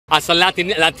as a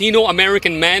Latino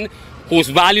American man whose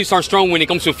values are strong when it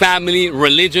comes to family,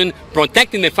 religion,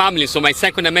 protecting the family. So my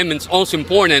Second Amendment is also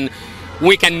important.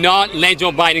 We cannot let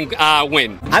Joe Biden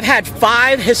win. I've had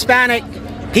 5 Hispanic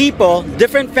people,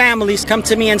 different families, come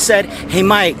to me and said, "Hey,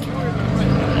 Mike,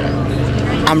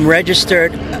 I'm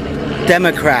registered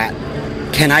Democrat.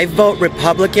 Can I vote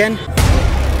Republican?"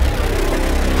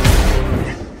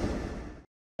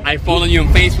 I follow you on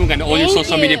Facebook and all your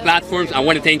social media platforms. I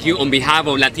want to thank you on behalf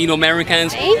of Latino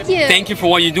Americans. Thank you. Thank you for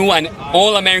what you do, and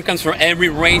all Americans for every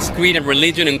race, creed, and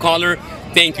religion and color.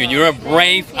 Thank you. You're a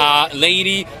brave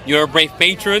lady. You're a brave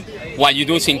patriot. What you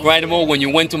do is incredible. When you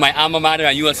went to my alma mater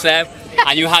at USF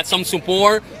and you had some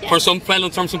support for some fellow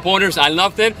Trump supporters, I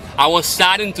loved it. I was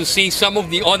saddened to see some of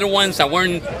the other ones that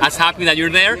weren't as happy that you're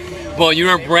there. But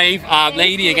you're a brave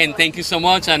lady. Again, thank you so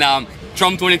much. And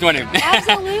Trump 2020.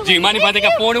 Absolutely. Do you mind if I take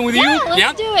a photo with you?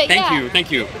 Let's do it. Thank you. Thank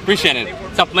you. Appreciate it.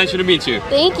 It's a pleasure to meet you.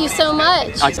 Thank you so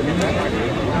much.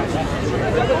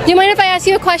 Do you mind if I ask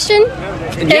you a question?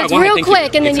 Yeah, it's real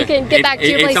quick, and then you can get back to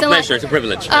your place. It's a pleasure. It's a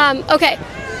privilege. Okay.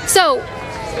 So,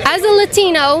 as a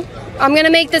Latino, I'm going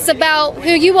to make this about who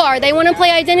you are. They want to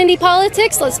play identity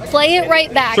politics. Let's play it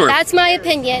right back. Sure. That's my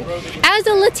opinion. As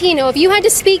a Latino, if you had to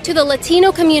speak to the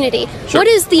Latino community, what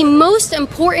is the most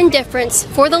important difference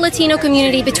for the Latino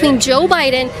community between Joe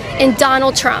Biden and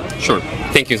Donald Trump? Sure.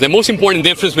 Thank you. The most important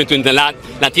difference between the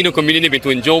Latino community,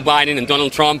 between Joe Biden and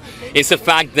Donald Trump, is the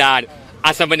fact that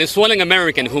as a Venezuelan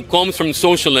American who comes from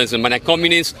socialism and a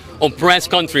communist oppressed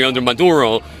country under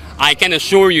Maduro, I can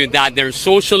assure you that their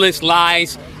socialist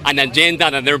lies and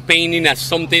agenda that they're painting as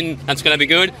something that's going to be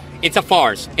good, it's a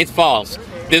farce. It's false.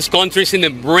 This country is in the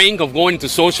brink of going to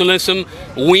socialism.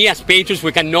 We as patriots,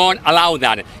 we cannot allow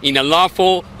that. In a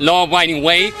lawful, law-abiding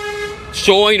way,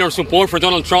 showing our support for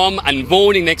Donald Trump and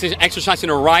voting, exercising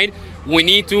our right, we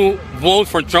need to vote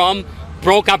for Trump,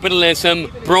 pro-capitalism,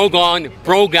 pro-gun,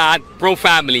 pro-God,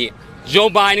 pro-family. Joe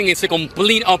Biden is the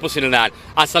complete opposite of that.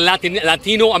 As a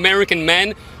Latino American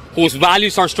man whose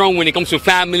values are strong when it comes to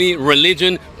family,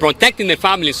 religion, protecting the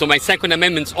family. So my Second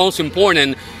Amendment is also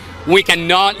important. We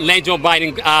cannot let Joe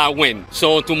Biden win.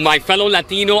 So to my fellow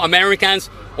Latino Americans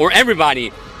or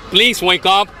everybody, please wake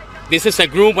up. This is a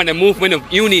group and a movement of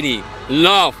unity,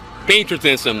 love,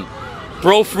 patriotism,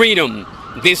 pro-freedom.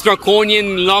 These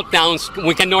draconian lockdowns,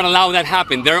 we cannot allow that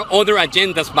happen. There are other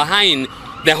agendas behind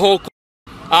the whole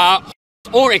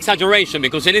or exaggeration,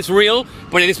 because it is real,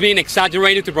 but it is being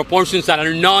exaggerated to proportions that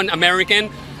are non-American.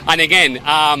 And again,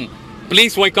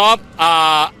 please wake up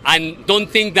and don't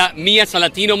think that me as a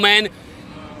Latino man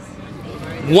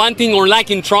wanting or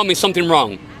liking Trump is something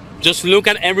wrong. Just look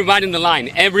at everybody in the line,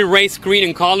 every race, creed,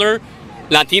 and color.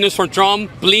 Latinos for Trump,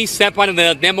 please step out of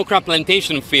the Democrat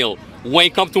plantation field.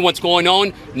 Wake up to what's going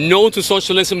on. No to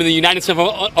socialism in the United States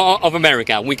of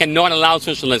America. We cannot allow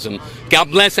socialism.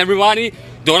 God bless everybody.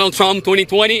 Donald Trump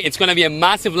 2020, it's going to be a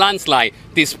massive landslide.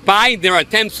 Despite their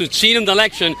attempts to cheat in the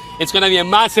election, it's going to be a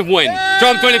massive win.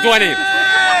 Trump 2020.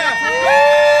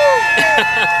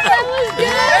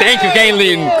 Thank you,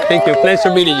 Kaylin. Thank you.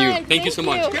 Pleasure meeting you. Thank you so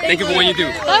much. Thank you for what you do.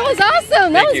 That was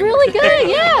awesome. That was really good.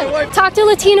 Yeah. Talk to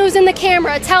Latinos in the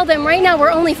camera. Tell them right now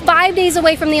we're only 5 days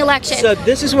away from the election. So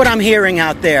this is what I'm hearing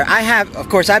out there. Of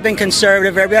course, I've been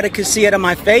conservative. Everybody can see it on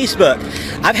my Facebook.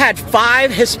 I've had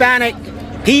 5 Hispanic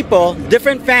people,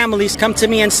 different families, come to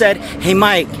me and said, "Hey,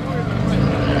 Mike,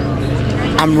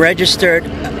 I'm registered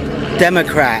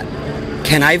Democrat.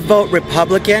 Can I vote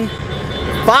Republican?"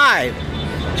 5.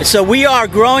 So we are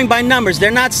growing by numbers. They're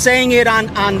not saying it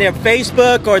on their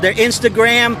Facebook or their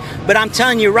Instagram, but I'm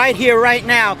telling you right here, right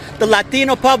now, the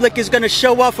Latino public is going to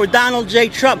show up for Donald J.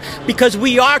 Trump because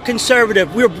we are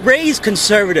conservative. We're raised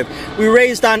conservative. We're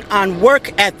raised on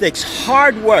work ethics,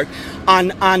 hard work,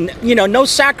 on no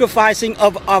sacrificing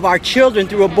of our children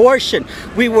through abortion.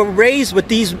 We were raised with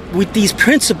these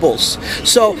principles.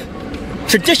 So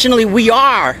traditionally we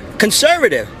are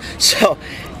conservative. So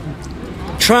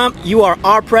Trump, you are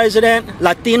our president.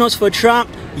 Latinos for Trump.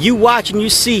 You watch and you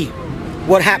see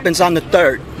what happens on the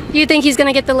 3rd. You think he's going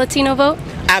to get the Latino vote?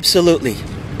 Absolutely.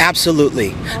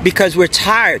 Absolutely. Because we're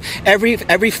tired.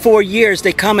 Every 4 years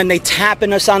they come and they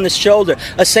tapping us on the shoulder.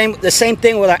 The same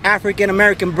thing with our African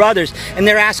American brothers, and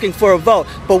they're asking for a vote.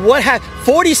 But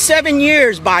 47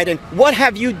 years, Biden, what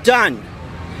have you done?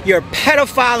 You're a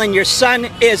pedophile and your son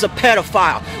is a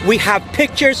pedophile. We have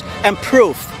pictures and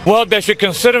proof. Well, they should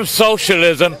consider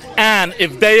socialism, and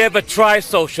if they ever try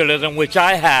socialism, which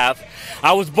I have,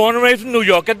 I was born and raised in New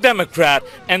York, a Democrat,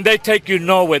 and they take you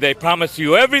nowhere. They promise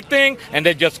you everything, and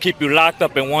they just keep you locked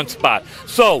up in one spot.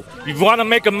 So, if you want to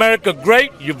make America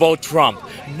great, you vote Trump.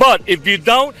 But if you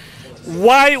don't,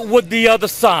 why would the other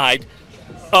side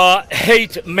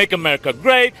hate Make America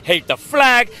Great, hate the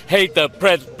flag, hate the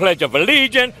Pledge of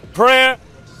Allegiance, prayer,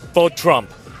 vote Trump.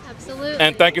 Absolutely.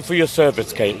 And thank you for your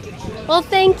service, Kate. Well,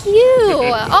 thank you.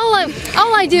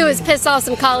 All I do is piss off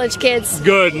some college kids.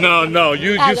 Good. No.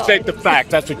 You state the facts.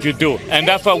 That's what you do. And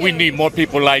that's why we need more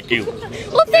people like you.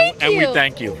 Well, thank you. And we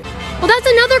thank you. Well, that's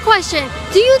another question.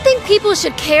 Do you think people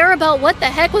should care about what the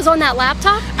heck was on that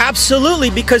laptop? Absolutely,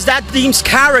 because that deems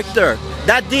character.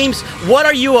 That deems what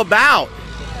are you about?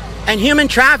 And human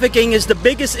trafficking is the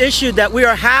biggest issue that we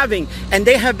are having, and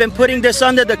they have been putting this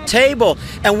under the table,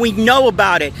 and we know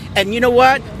about it. And you know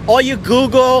what? All you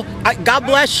Google, God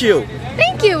bless you.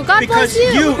 Thank you. God bless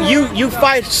you. Because you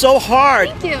fight so hard.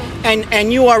 Thank you.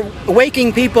 And you are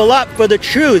waking people up for the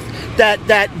truth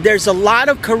that there's a lot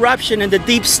of corruption in the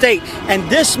deep state. And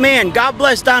this man, God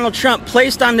bless Donald Trump,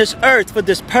 placed on this earth for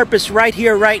this purpose right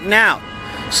here, right now.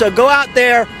 So go out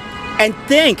there and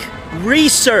think,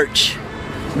 research.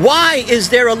 Why is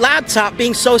there a laptop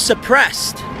being so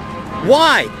suppressed?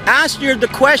 Why? Ask the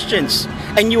questions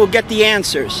and you will get the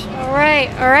answers. All right.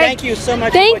 Thank you so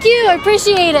much. Thank you. I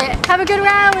appreciate it. Have a good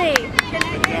rally. Can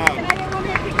I get one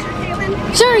more picture,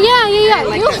 Caitlin? Sure, yeah.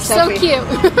 like You look that so selfie. cute.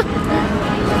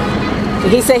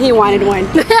 He said he wanted one.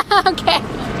 Okay.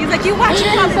 He's like, you watch it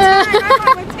all the time. I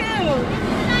want one too.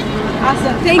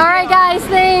 Awesome. Thank you. All right, guys.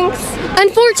 Thanks.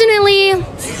 Unfortunately,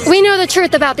 we know the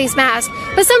truth about these masks,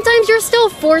 but sometimes you're still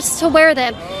forced to wear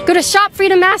them. Go to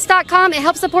shopfreedommasks.com. It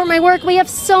helps support my work. We have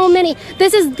so many.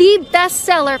 This is the best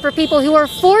seller for people who are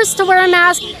forced to wear a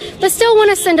mask, but still want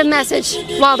to send a message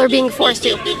while they're being forced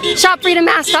to.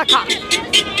 Shopfreedommasks.com.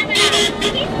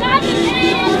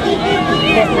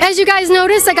 As you guys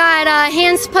noticed, I got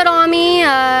hands put on me,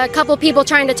 a couple people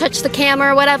trying to touch the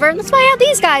camera or whatever. That's why I have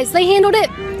these guys. They handled it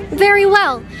very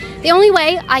well. The only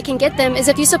way I can get them is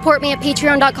if you support me at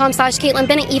patreon.com/Caitlin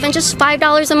Bennett, even just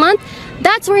 $5 a month.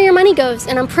 That's where your money goes,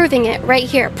 and I'm proving it right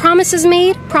here. Promises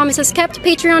made, promises kept.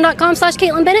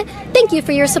 Patreon.com/Caitlin Bennett. Thank you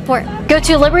for your support. Go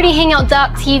to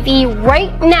libertyhangout.tv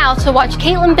right now to watch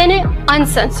Caitlin Bennett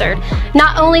Uncensored.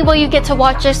 Not only will you get to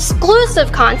watch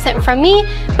exclusive content from me,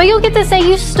 but you'll get to say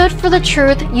you stood for the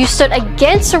truth, you stood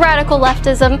against radical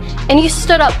leftism, and you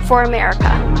stood up for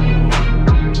America.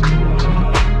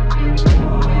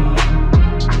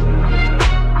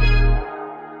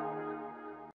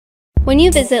 When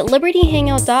you visit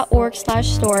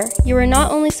libertyhangout.org/store, you are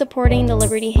not only supporting the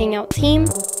Liberty Hangout team,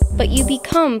 but you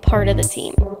become part of the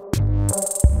team.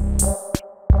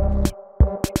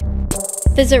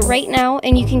 Visit right now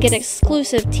and you can get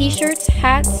exclusive t-shirts,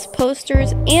 hats,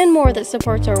 posters, and more that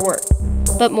supports our work,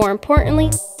 but more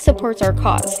importantly, supports our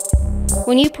cause.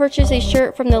 When you purchase a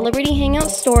shirt from the Liberty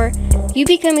Hangout store, you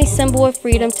become a symbol of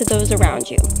freedom to those around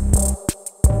you.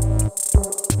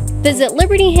 Visit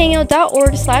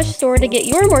libertyhangout.org/store to get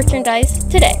your merchandise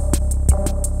today.